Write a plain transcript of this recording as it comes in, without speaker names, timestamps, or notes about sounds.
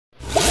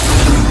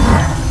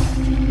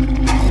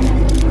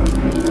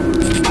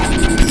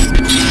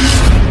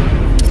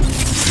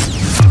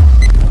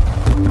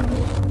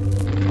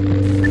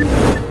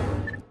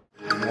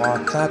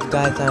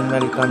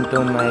Welcome to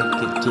my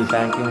కిచ్చి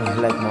banking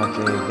like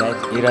motive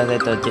guys. ఈరోజు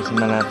అయితే వచ్చేసి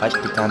మన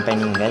ఫస్ట్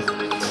క్యాంపెయినింగ్ గైస్.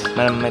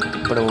 మనం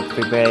ఇప్పుడు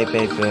ప్రిపేర్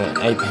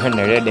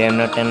అయిపోయినాడు. డే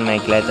నోట్ అండ్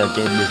మైక్లో అయితే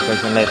వచ్చేసి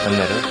డిస్కషన్లో అయితే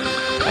ఉన్నారు.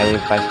 అది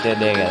ఫస్ట్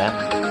డే కదా,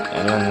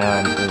 ఎలా ఉన్నా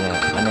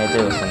అని అయితే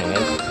వస్తుంది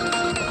గైస్.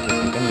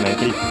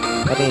 మైకిల్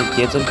అరే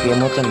చేతులకి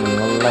ఏమవుతుంది,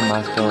 నల్ల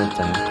మాస్క్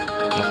అవుతుంది,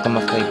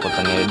 మస్తు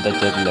అయిపోతుంది ఇద్దరు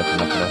చేతులు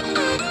లేకున్నప్పుడు.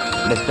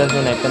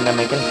 డిస్కషన్ అయిపోయిందా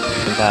మైకిల్?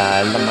 ఇంకా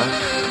వెళ్దామా?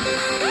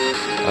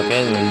 ఓకే,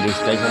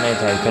 డిస్కషన్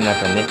అయితే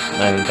అయిపోయినట్టుంది,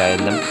 మనం ఇంకా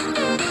వెళ్దాం.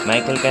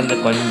 మైకిల్కి అంటే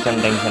కొంచెం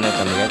టెన్షన్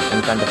అవుతుంది కదా,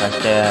 ఎందుకంటే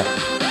ఫస్ట్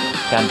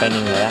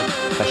క్యాంపెయినింగ్ కదా,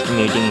 ఫస్ట్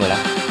మీటింగ్ కూడా.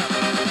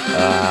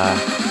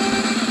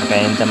 ఇంకా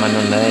ఎంతమంది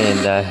ఉన్నదో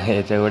ఎంత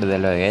అయితే కూడా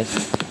తెలియదు గైస్.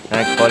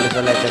 నాకు పోలీసు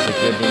వాళ్ళు అయితే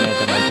సెక్యూరిటీని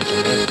అయితే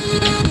మంచిది.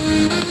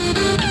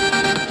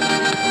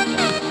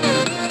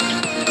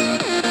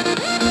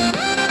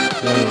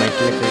 నేను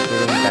మైకిల్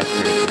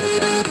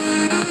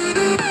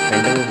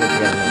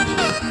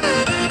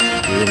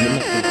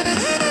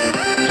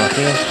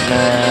ఓకే, నా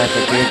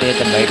సెక్యూరిటీ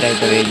అయితే బయట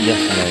అయితే వెయిట్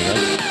చేస్తున్నారు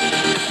కదా.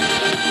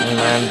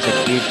 మనం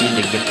సెక్యూరిటీ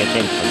దగ్గరికి అయితే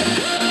వెళ్ళిపోతాం.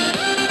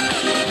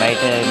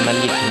 బయట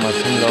మళ్ళీ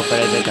మొత్తం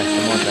లోపలైతే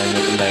కష్టమవుతుంది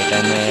చెప్పి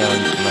బయటనే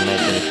ఉంచమని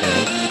అయితే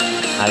చెప్పాను.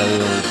 అది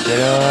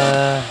ఇద్దరు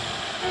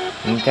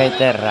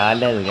ఇంకైతే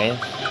రాలేదు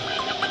గైస్.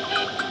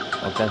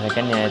 ఒక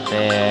సెకండ్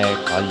నేనైతే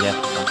కాల్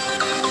చేస్తాను.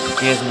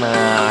 కేసు మన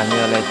ఆర్మీ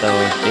వాళ్ళు అయితే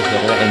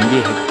వచ్చేసారు. 8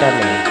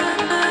 హెక్టార్లు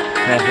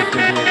నా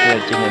సెక్యూరిటీ అయితే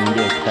వచ్చేసి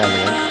 8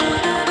 హెక్టార్లు.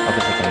 ఒక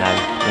సెకండ్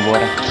ఆగి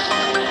పోరా,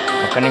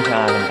 ఒక్క నిమిషం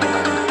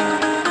ఆడుంటాను.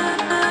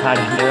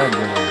 ఆడంటే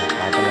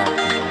పాటలు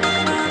ఆడుకుంటాను.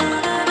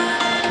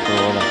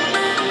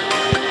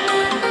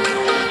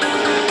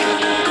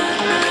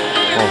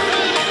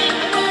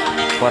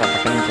 పోరా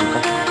పక్క నుంచి ఇంకా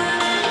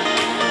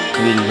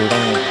వీళ్ళు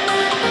చూడండి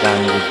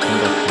దాన్ని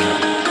చూసుకుంటూ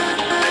వస్తున్నారు.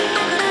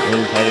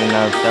 వీళ్ళు సైడ్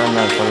నడుపుతా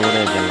నడపడు కూడా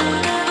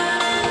అయిపోయింది.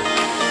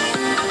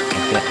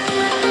 ఓకే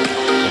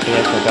ఓకే,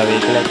 ఒక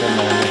వెహికల్ అయితే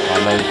మనం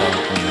ఫాలో అవుతూ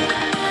ఉంటుంది.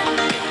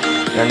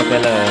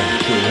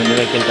 2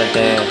 వెహికల్స్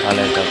అయితే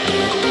ఫాలో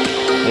అవుతుంది.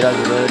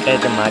 ఈరోజు రూట్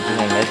అయితే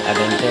మార్చినాం గైస్.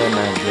 అదంటే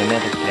మన గేమ్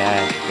అయితే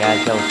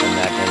క్రాష్ అవుతుంది.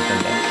 అటు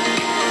వెళ్తుంటే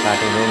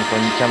స్టార్టింగ్ రూమ్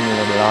కొంచెం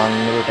లాంగ్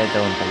రూట్ అయితే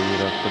ఉంటుంది.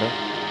 ఈరోజు కూడా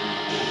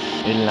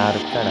వీళ్ళు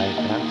నడుపుతాడా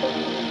ఇక్కడ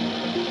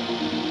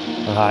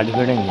ఆడి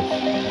కూడా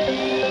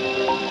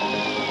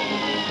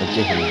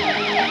వచ్చేసింది.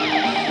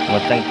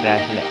 మొత్తం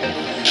క్రాష్లే.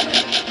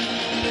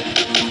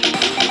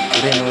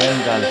 ఇదే నువ్వేం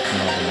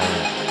కాలుస్తున్నావు?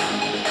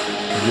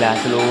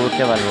 గ్లాసులు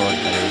ఊరికే వాళ్ళు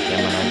ఓడతారు.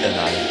 ఏమన్నా అంటే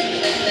కాదు,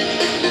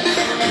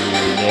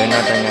 ఏమన్నా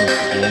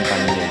ఏం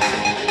పని లేదు.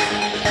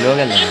 స్లోగా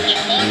వెళ్దాం.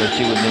 వీళ్ళు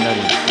వచ్చి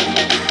గుద్దినారు.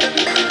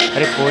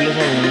 అరే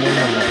పోలీసు ఇండియన్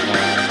అన్నారు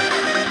కదా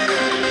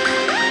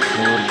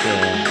ఊరికే.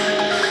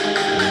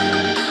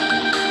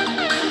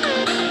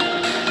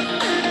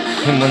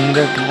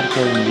 ముందు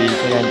కార్కెళ్ళింది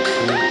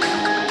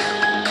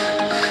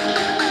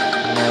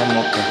మనం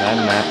ఒక్కసారి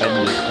మ్యాప్ అయితే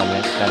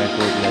చూసుకోవాలి. కరెక్ట్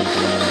రూట్లో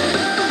వెళ్తున్నాం.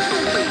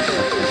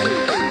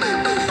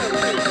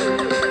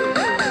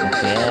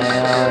 ఓకే,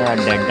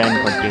 డెడ్ అని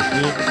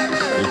కొట్టేసి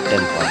ఇటు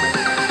వెళ్ళిపోవాలి.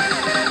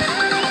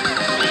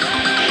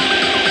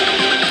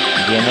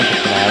 ఇదేమైతే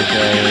క్రాష్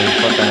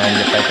వెళ్ళిపోతాను అని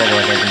చెప్పి అయితే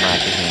రోడ్ అయితే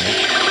మార్చేసింది.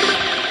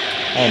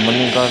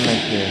 ముందు ఇంకోటి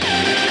చేసింది.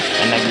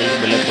 నాకు చేసి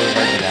బుల్లెట్ ప్రూఫ్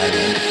అయితే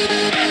రాదు.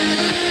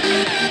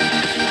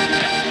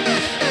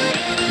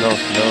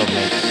 స్లో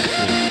మంచి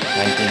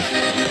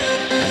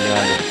మళ్ళీ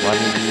వాళ్ళు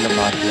వాళ్ళ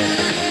బాగా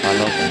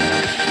ఫాలో అవుతున్నా.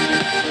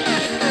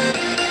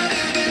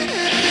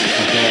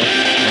 ఓకే,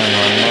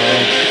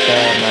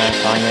 నా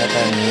సాంగ్ అయితే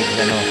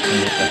నీట్గానే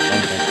వస్తుంది.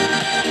 ప్రస్తుతానికి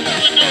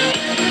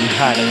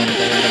ఇంకా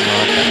అడగంటే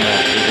మొత్తం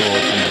ఇది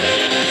అవుతుంది.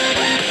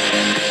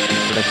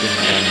 ఇప్పుడు వచ్చేసి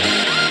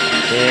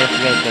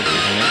సేఫ్గా అయితే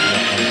వచ్చేసాను.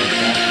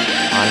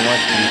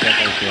 ఆల్మోస్ట్ రీసెట్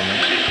అయిపోయాను.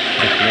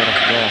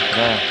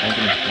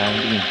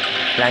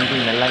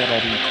 ప్లాంటింగ్ మెల్లగా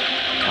రరి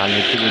వాళ్ళు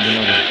వచ్చి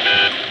గుద్దినోడు.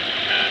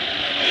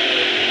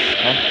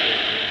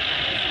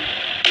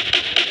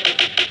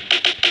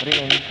 మరి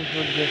ఎంత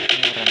షూట్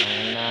చేస్తున్నారా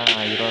నాయన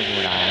ఈరోజు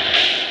కూడా?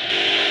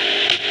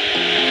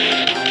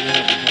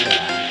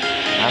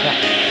 అదే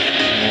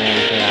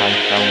ఊరికే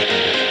కాల్చుతూ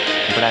ఉంటుంది.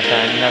 ఇప్పుడు అక్కడ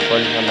అన్న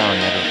కోల్పోలా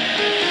ఉన్నారు,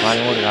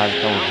 వాళ్ళు కూడా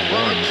కాల్చుతూ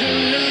ఉంటారు.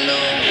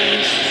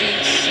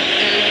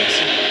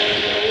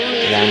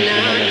 ల్యాండ్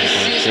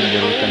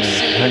జరుగుతుంది.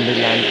 2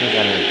 ల్యాండ్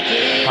క్రూజర్లు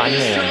ఫాన్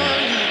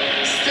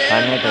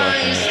అయితే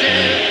వస్తుంది.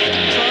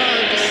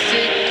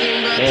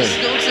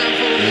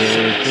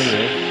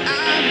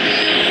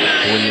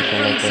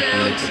 పోలీసులు అయితే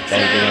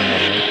టైట్గా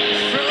ఉన్నారు.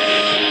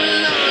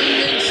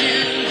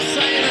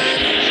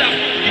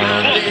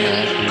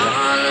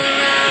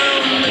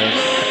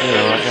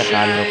 ఎవరితో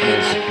కాళ్ళు ఒకటి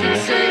వచ్చింది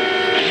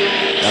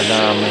కదా,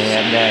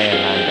 మేయర్గా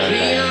ఎలాంటి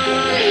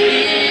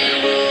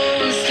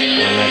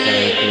మేమైతే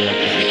వెహికల్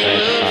వచ్చేసి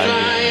ఇక్కడైతే కాల్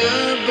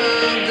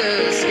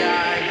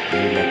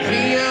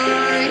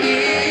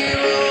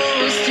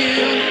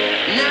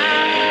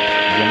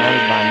జనాలు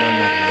బాగానే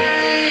ఉన్నారు.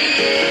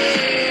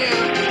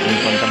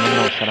 ఇంకొంతమంది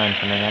వస్తారు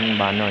అనుకున్నా కానీ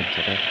బాగానే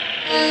వచ్చారు.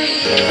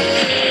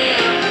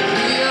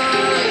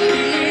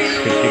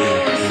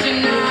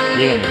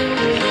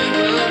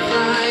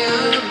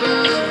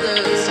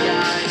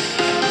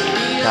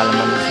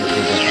 చాలామంది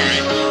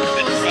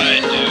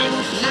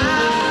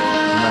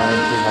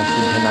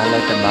నాళ్ళు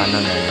అయితే బాగానే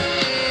ఉన్నాయి.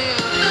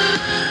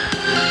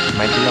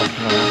 మధ్యలో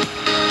వస్తున్నావా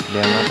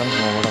దేవనాథం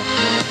నువ్వు కూడా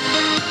వస్తున్నావా?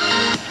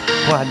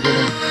 అది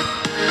చూడండి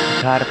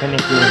కార్ పైన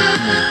ఎక్కువ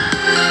ఉంటుంది.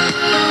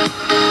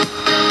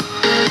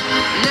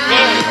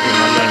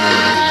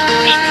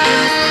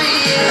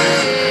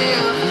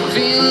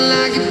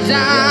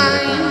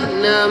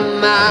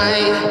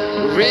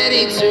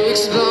 Ready to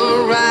explore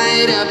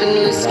right up in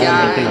the sky. I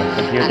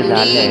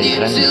need you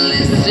to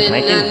listen, I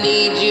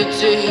need you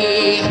to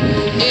hear,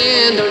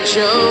 and don't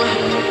show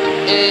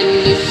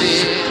any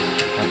fear.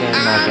 I've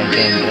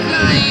been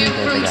flying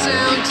from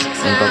town to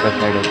town,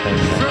 from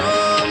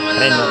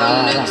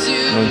London to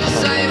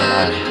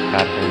Taiwan.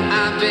 I've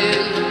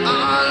been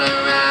all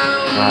around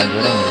the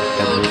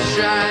globe,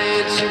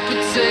 trying to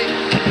protect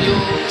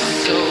your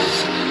soul.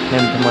 We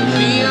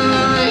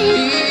are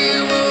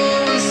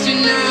heroes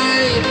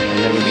tonight.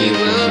 We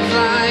will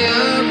fly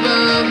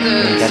above the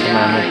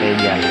sky.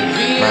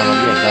 We are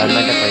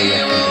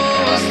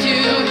heroes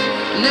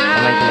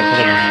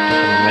tonight.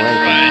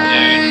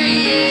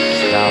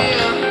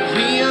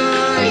 We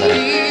are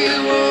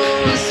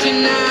heroes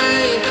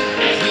tonight.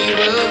 We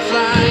will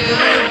fly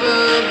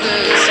above the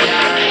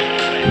sky.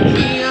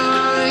 We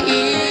are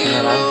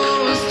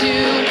heroes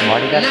tonight.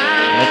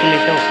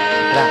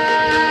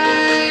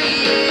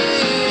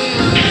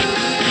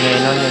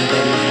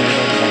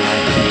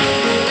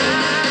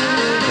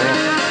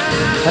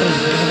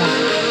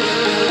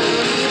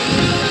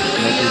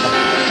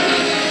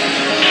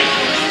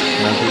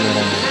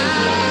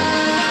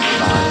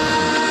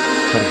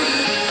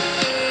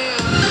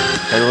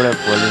 కూడా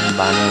police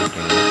బాగానే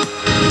ఉంటుంది.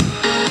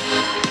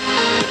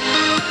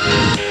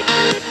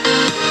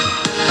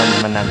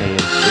 కొంతమంది నాకు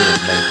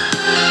bike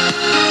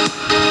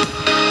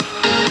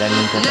దాని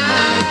నుంచి అయితే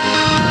మాట్లాడుతూ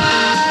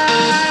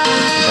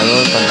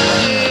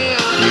కొంతమంది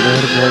వీడియో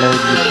కూడా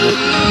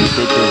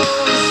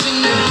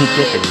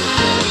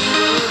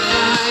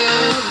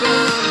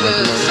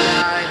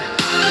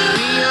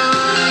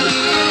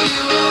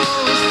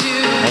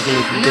అయితే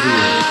ఇద్దరు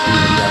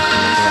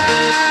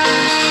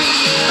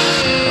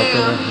ఓకే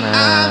మా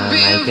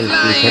మైకిల్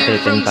స్పీచ్ అయితే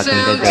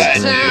పక్కనకి అయితే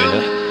వచ్చినట్టు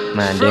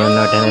మా దేవుని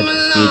నోట్ అనేది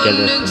స్పీచ్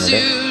అయితే వస్తున్నాడు.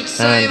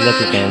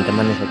 ఇంట్లోకి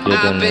ఎంతమంది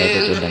సెక్యూరిటీ ఉన్నాయో అయితే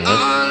చూద్దాం.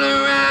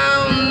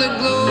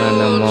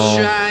 మనము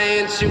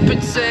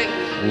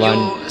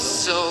 1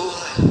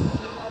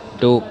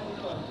 2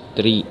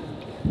 3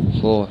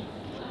 4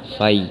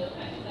 5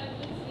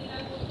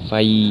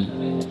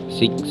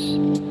 6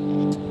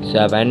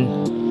 7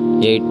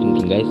 8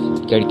 ఉంటుంది గైస్.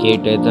 ఇక్కడికి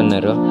 8 అయితే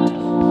ఉన్నారు.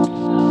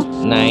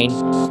 9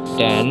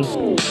 10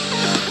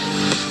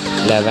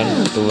 11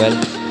 12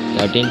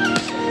 13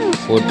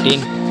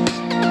 14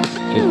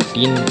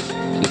 15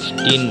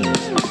 16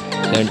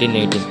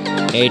 17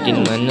 18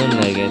 మంది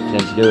ఉన్నారు గైస్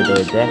సెక్యూరిటీ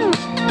అయితే.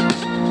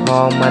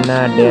 మన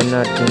డే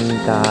నాట్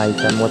ఇంకా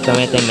ఇక మొత్తం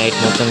అయితే నైట్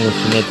మొత్తం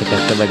కూర్చుని అయితే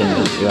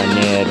కష్టపడింది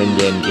ఇవన్నీ అరేంజ్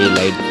చేయడానికి.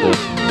 లైట్స్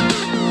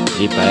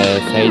ఈ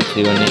సైడ్స్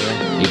ఇవన్నీ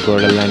ఈ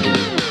గోడలు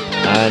లాంటివి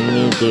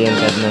అవన్నీ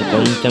చేయడానికి అది నాకు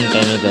కొంచెం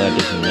టైం అయితే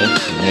పట్టింది.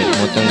 నైట్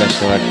మొత్తం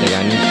కష్టపడితే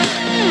కానీ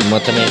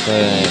మొత్తం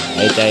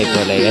అయితే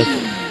అయిపోలేదు గైస్.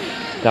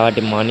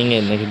 కాబట్టి మార్నింగ్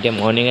నెక్స్ట్ డే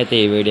మార్నింగ్ అయితే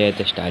ఈ వీడియో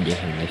అయితే స్టార్ట్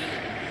చేసాను గైస్.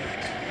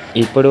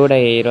 ఇప్పుడు కూడా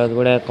ఈరోజు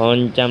కూడా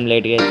కొంచెం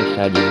లేట్గా అయితే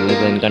స్టార్ట్ చేసింది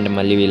ఎందుకంటే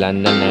మళ్ళీ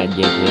వీళ్ళందరినీ యాడ్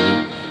చేసేది.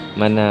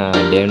 మన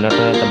దేవనాథ్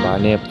అయితే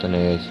బాగానే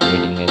చెప్తున్నాయి గైస్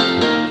మీటింగ్ అయితే.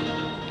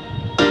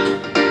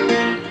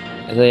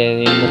 అదే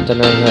ఏం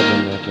చెప్తున్నావు అర్థం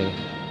కావట్లేదు.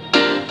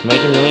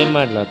 మైకిల్ నువ్వేం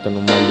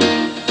మాట్లాడుతున్నావు మళ్ళీ?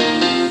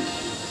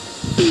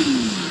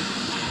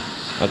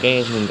 ఓకే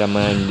ఇంకా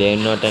మన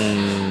దేవనాథ్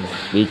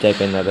బీచ్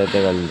అయిపోయిన తర్వాత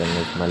వెళ్తాం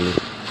గైస్ మళ్ళీ.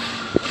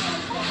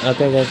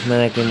 ఓకే గైస్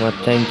మనకి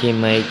మొత్తానికి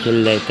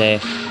మైకిల్ అయితే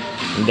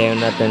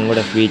దేవనాథ్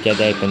కూడా స్పీచ్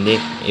అయితే అయిపోయింది.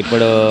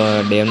 ఇప్పుడు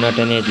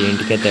దేవనాథ్ అనేది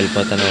ఇంటికైతే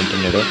వెళ్ళిపోతాను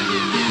అంటున్నాడు.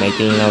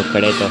 మైకిల్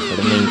ఒక్కడైతే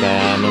వస్తాడు. ఇంకా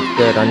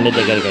నెక్స్ట్ 2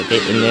 దగ్గరికి అయితే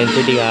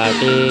యూనివర్సిటీ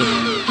కాబట్టి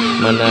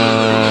మన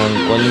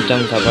కొంచెం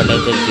సపోర్ట్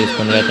అయితే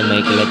తీసుకుని అయితే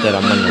మైకిల్ అయితే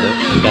రమ్మన్నాడు.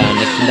 ఇంకా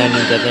నెక్స్ట్ దాని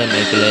నుంచి అయితే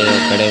మైకిల్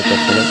ఒక్కడైతే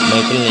వస్తాడు.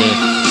 మైకిల్ని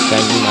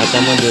ఫ్యాంకింగ్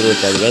మాత్రమే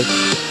జరుగుతుంది గైస్.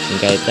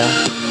 ఇంకా అయితే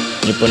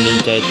ఇప్పటి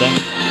నుంచి అయితే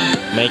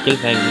మైకిల్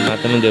ఫ్యాంకింగ్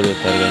మాత్రమే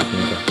జరుగుతారు గైస్.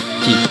 ఇంకా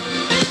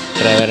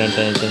డ్రైవర్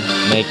అంటే అయితే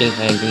మైకిల్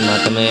ఫ్యాంకింగ్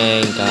మాత్రమే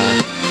ఇంకా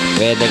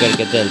వేరే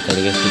దగ్గరికి అయితే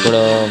వెళ్తాడు గైస్.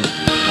 ఇప్పుడు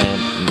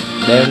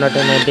దేవనాథ్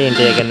అయితే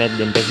ఇంటి దగ్గర అయితే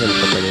దింపేసి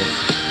వెళ్ళిపోతుంది.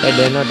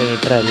 దేవనాథ్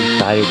ఇట్రా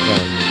సారీ ఇట్రా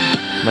ఉంది.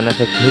 మన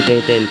సెక్యూరిటీ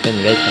అయితే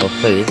వెళ్ళిపోయింది గైస్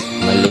వస్తుంది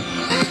మళ్ళీ.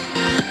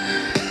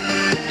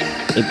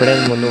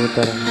 ఇప్పుడైతే ముందు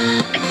పోతారా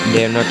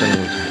దేవనాథ్ అని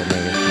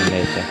కూర్చుంటున్నాయి గైస్. మళ్ళీ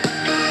అయితే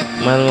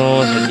మనము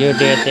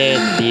సెక్యూరిటీ అయితే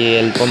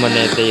వెళ్ళిపోమని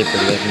అయితే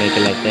చెప్పాడు గైస్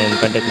మైకిల్ అయితే.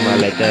 ఎందుకంటే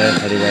వాళ్ళైతే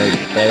సరిగా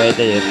డ్రైవ్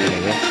అయితే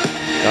చేస్తున్నాయి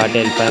కాబట్టి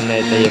వెళ్ళిపోయిన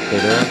అయితే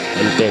చెప్పాడు.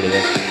 వెళ్ళిపోయాడు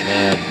గైస్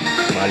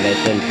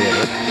వాళ్ళైతే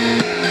వెళ్ళిపోయారు.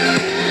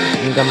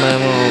 ఇంకా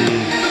మనము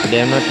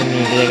దేవనాథ్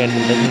ఇంటి దగ్గర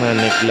నుంచి మన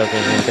నెక్స్ట్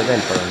లొకేషన్కి అయితే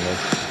వెళ్ళిపోవడం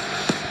గైస్.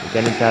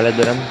 ఇక్కడ నుంచి చాలా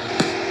దూరం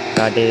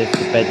కాబట్టి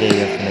స్కిప్ అయితే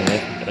చేస్తున్నాం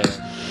గైస్.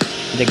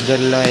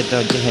 దగ్గరలో అయితే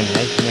వచ్చేసాను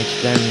గైస్. నెక్స్ట్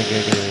టైం మీకు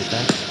అయితే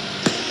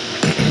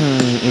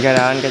ఇంకా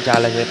రావడానికి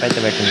చాలాసేపు అయితే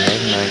పెట్టింది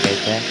గైస్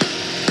మనకైతే.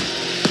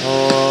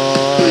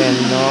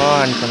 ఎన్నో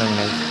అనుకున్నాం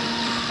గైస్.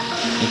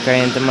 ఇక్కడ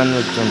ఎంతమంది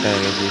వచ్చి ఉంటారు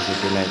గైస్ ఈ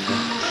సిటీలో అయితే.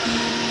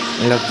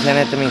 లొకేషన్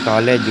అయితే మీకు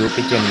ఆల్రెడీ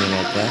చూపించాను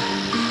నేనైతే.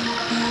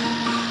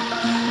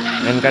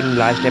 ఎందుకంటే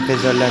లాస్ట్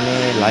ఎపిసోడ్లో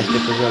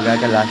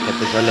కాక లాస్ట్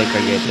ఎపిసోడ్లో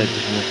ఇక్కడికి అయితే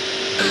వచ్చింది.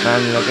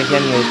 మనం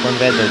లొకేషన్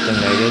చూసుకుంటే అయితే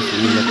వచ్చింది గైస్.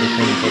 ఈ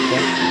లొకేషన్కి అయితే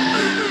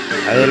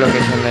అదే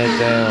లొకేషన్లో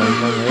అయితే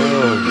ఉన్నాము.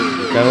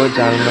 ఇక్కడ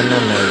చాలా మంది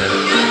ఉన్నారు కదా.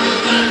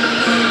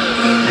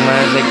 మన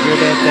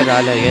సెక్యూరిటీ అయితే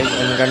రాలేదు గైస్,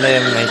 ఎందుకంటే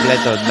మైక్లో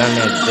అయితే వద్దని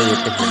అయితే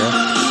చెప్పేసాడు.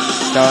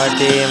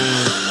 కాబట్టి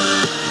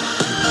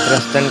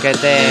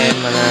ప్రస్తుతానికైతే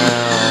మన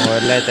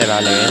ఊర్లో అయితే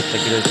రాలేదు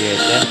సెక్యూరిటీ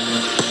అయితే.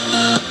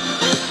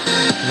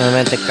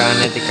 మనమైతే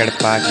కార్ని అయితే ఇక్కడ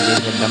పార్క్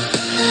చేసేద్దాం.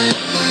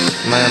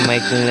 మన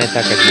మైకిల్ని అయితే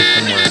అక్కడ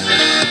తీసుకున్నాం.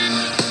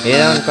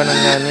 ఏదో అనుకున్నాం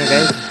కానీ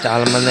గైస్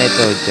చాలామంది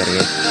అయితే వచ్చారు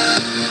గైస్.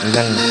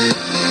 నిజంగా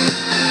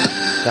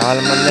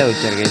చాలామందే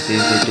వచ్చారు గైస్ ఈ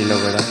సిటీలో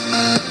కూడా.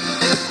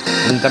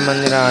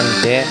 ఇంతమంది రా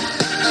అంటే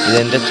ఇది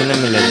ఎంత చిన్న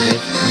మిల్లెట్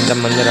గైస్.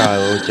 ఇంతమంది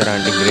వచ్చారా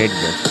అంటే గ్రేట్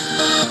గైస్.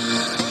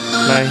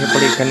 మనం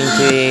ఇప్పుడు ఇక్కడ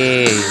నుంచి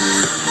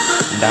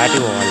దాటి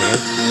పోవాలి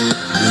గైస్,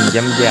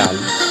 జంప్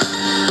చేయాలి.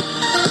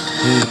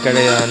 ఇక్కడ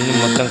అన్నీ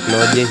మొత్తం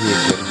క్లోజ్ చేసి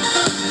పెట్టారు.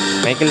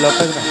 మైకిల్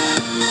లోపలికి రా.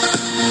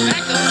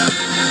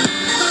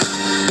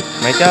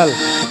 మైకల్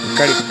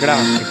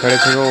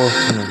ఇక్కడెక్కడో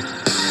వస్తున్నాడు.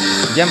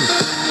 జంప్.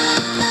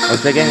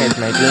 ఓకే గైస్,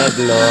 మైకిల్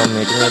నైట్లో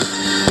మీటింగ్ అయితే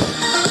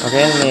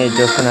ఓకే మీరు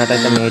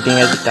చూస్తున్నట్టయితే మీటింగ్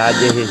అయితే స్టార్ట్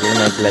చేసేసి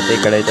మైకిల్ అయితే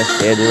ఇక్కడైతే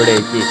స్టేజ్ కూడా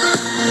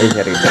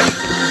వేసారు.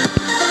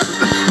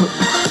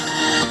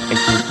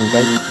 ఇంకా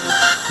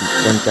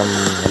కొంచెం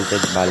హెల్త్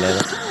అయితే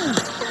బాగాలేదు.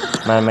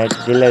 మనం అయితే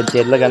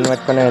చేతిలో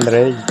కనిపెట్టుకునే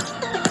వెళ్ళరు.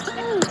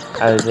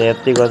 అది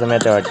సేఫ్టీ కోసం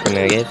అయితే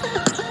పట్టుకున్నాయి గైస్.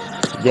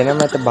 జనం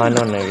అయితే బాగానే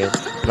ఉన్నాయి గైస్.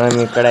 మనం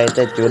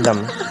ఇక్కడైతే చూద్దాం,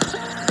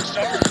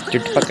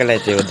 చుట్టుపక్కల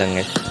అయితే చూద్దాం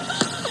గైస్.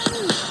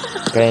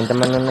 ఇక్కడ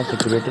ఎంతమంది ఉన్నారు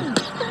సెక్యూరిటీ?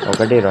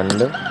 1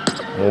 2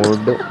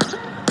 3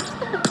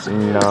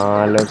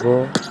 4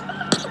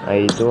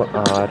 5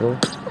 6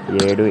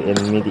 7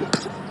 8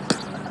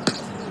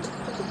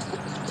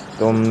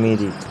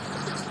 9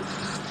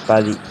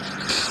 10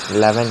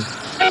 11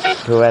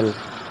 12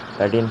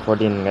 13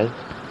 14 గైస్.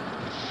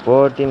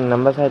 14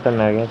 నెంబర్స్ అయితే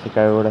ఉన్నాయి గైస్.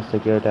 ఇక్కడ కూడా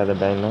సెక్యూరిటీ అయితే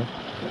భయం.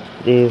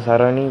 ఈ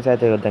సరౌండింగ్స్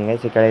అయితే చూద్దాం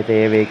గైస్. ఇక్కడైతే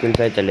ఏ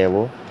వెహికల్స్ అయితే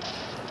లేవు.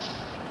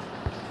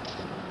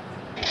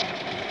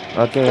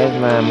 ఓకే గైస్,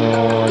 మేము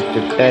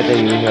చుట్టూ అయితే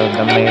యూజ్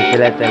అవుతాం.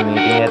 మైకిల్ అయితే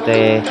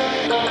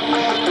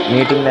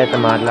మీటింగ్లో అయితే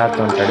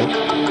మాట్లాడుతుంటాడు.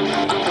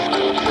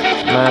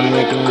 మా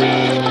మీటింగ్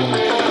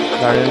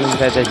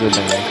సరౌండింగ్స్ అయితే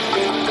చూద్దాం గైస్.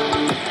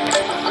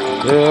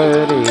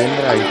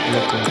 ఏంద్రా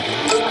ఇచ్చినట్టు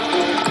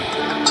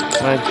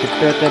మన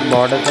చుట్టూ అయితే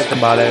బార్డర్స్ అయితే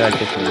బాగా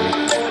కట్టేస్తుంది.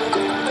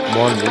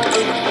 బాగుంది.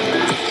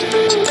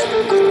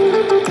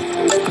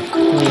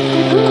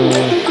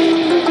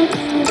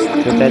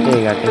 చుట్టూ అయితే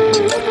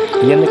కట్టేసింది.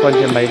 ఇవన్నీ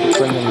కొంచెం బయటకు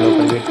కొంచెం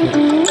లోపల పెట్టారు.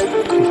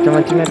 ఇష్టం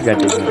వచ్చినట్టు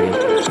కట్టేసింది.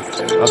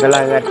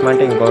 ఒకలాగా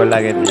కట్టమంటే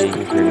ఇంకొకలాగైతే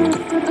చేసేసాడు.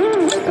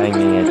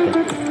 టైమింగ్ అయితే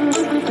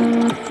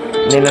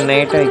నిన్న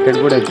నైట్ ఇక్కడ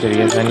కూడా వచ్చాడు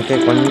కదా, అందుకే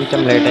కొంచెం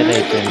లేట్ అయితే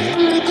అయిపోయింది.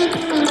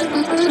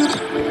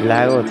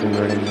 లాగ్ అవుతుంది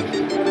చూడండి.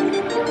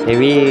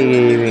 హెవీ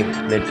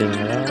పెట్టింది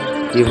కదా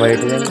ఈ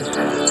వైట్ కానీ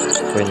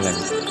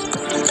పోయిందండి.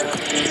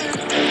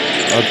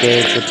 ఓకే,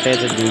 చుట్టూ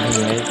అయితే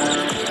దిగింది.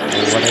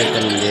 ఎవరైతే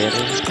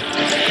లేరు,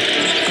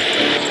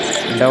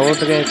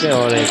 డౌట్గా అయితే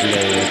ఎవరైతే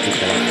లేదు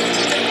ఇక్కడ.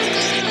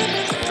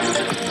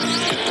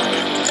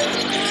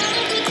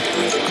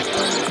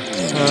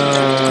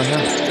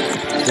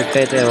 చుట్టూ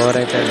అయితే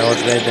ఎవరైతే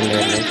డౌట్గా అయితే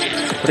లేరు.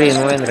 ఇప్పుడు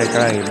నువ్వేంద్ర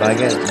ఇక్కడ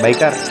బాగా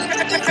బైకర్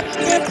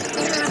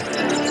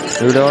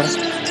వీడో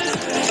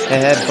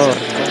హెయిర్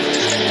పవర్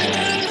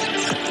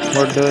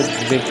ఫుడ్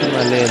పెట్టి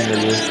మళ్ళీ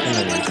ఎందుకు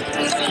చూస్తున్నాను.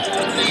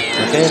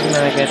 ఓకే,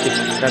 మనకైతే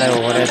ఇక్కడ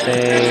ఎవరైతే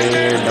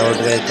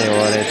డౌట్గా అయితే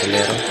ఎవరైతే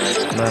లేరు,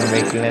 మనం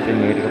వెహికల్ని అయితే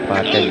నీట్గా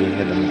పార్క్ అయితే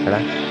చేసేద్దాం. ఇక్కడ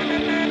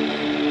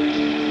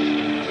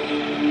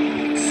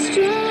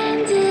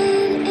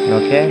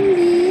ఓకే,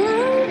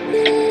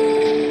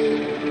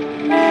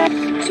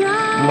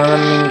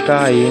 మనం ఇంకా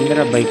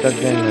ఏంద్రా బైక్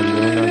అయ్యాను.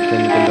 నాకు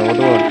ఇంకా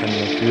డౌట్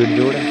పడుతుంది. స్పీడ్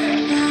చూడ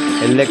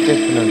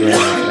ఎల్లెక్కేస్తున్నాడు.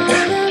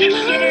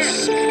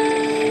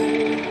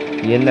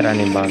 ఏందరా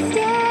నీ బాగా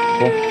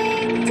పో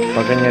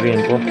పక్కన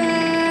జరిగింది.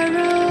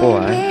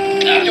 పోవా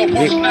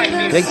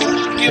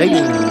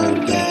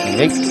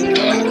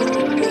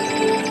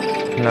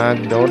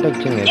నాకు డౌట్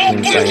వచ్చింది.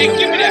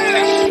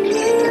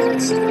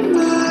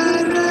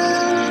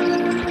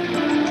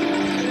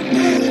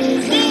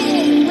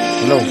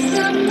 హలో,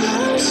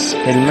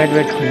 హెల్మెట్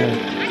పెట్టుకున్నాను.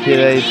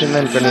 ఇది అవుతుంది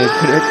అనుకోండి.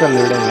 ఎప్పుడు పెట్టుకొని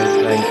చూడండి.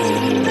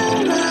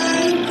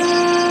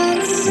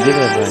 ఇది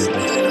కదా అంటే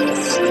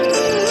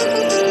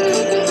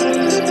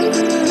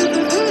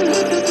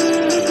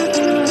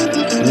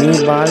నీ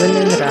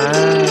బాధలేదురా.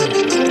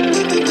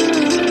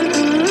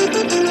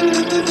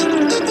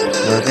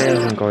 ఓకే,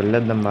 ఇంకా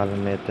వదిలేద్దాం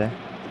బాధని అయితే.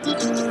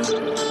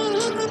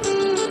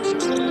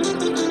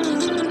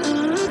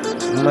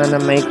 మన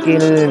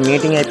మైకిల్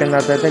మీటింగ్ అయిపోయిన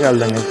తర్వాత అయితే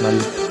కలుద్దాం గైస్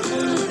మళ్ళీ.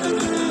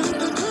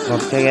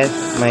 ఓకే గైస్,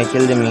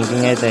 మైకిల్ది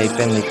మీటింగ్ అయితే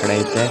అయిపోయింది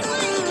ఇక్కడైతే.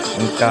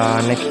 ఇంకా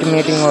నెక్స్ట్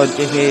మీటింగ్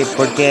వచ్చేసి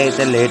ఇప్పటికే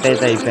అయితే లేట్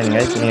అయితే అయిపోయింది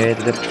గైస్.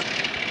 మీరైతే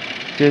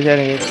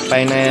చూసారు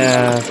పైన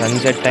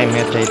సన్సెట్ టైం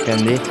అయితే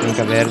అయిపోయింది.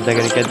 ఇంకా వేరే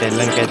దగ్గరికి అయితే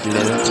వెళ్ళడానికి అయితే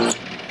లేదు.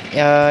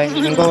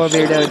 ఇంకో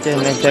వీడియో వచ్చేసి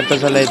నెక్స్ట్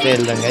ఎపిసోడ్లో అయితే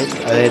వెళ్దాం గైస్.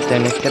 అదైతే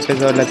నెక్స్ట్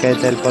ఎపిసోడ్లోకి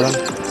అయితే వెళ్ళిపోదాం.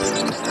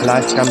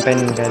 లాస్ట్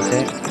కంపెనీకి అయితే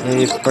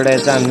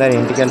ఇప్పుడైతే అందరు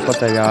ఇంటికి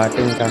వెళ్ళిపోతారు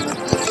కాబట్టి ఇంకా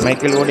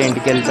మైకిల్ కూడా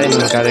ఇంటికి వెళ్తే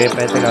ఇంకా రేపు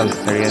అయితే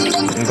కలుస్తాడు గైస్.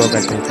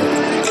 ఇంకొకటి అయితే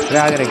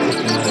రాగర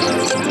ఎక్కిస్తున్నారు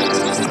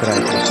ఇక్కడ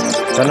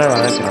తొందర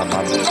వాళ్ళకి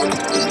బాబు.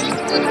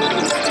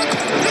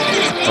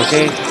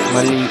 ఓకే,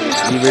 మళ్ళీ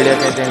ఈ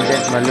వీడియోకి అయితే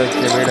మళ్ళీ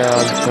వచ్చే వీడియో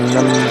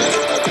కలుసుకుందాం.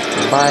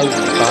 Bye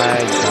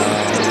bye.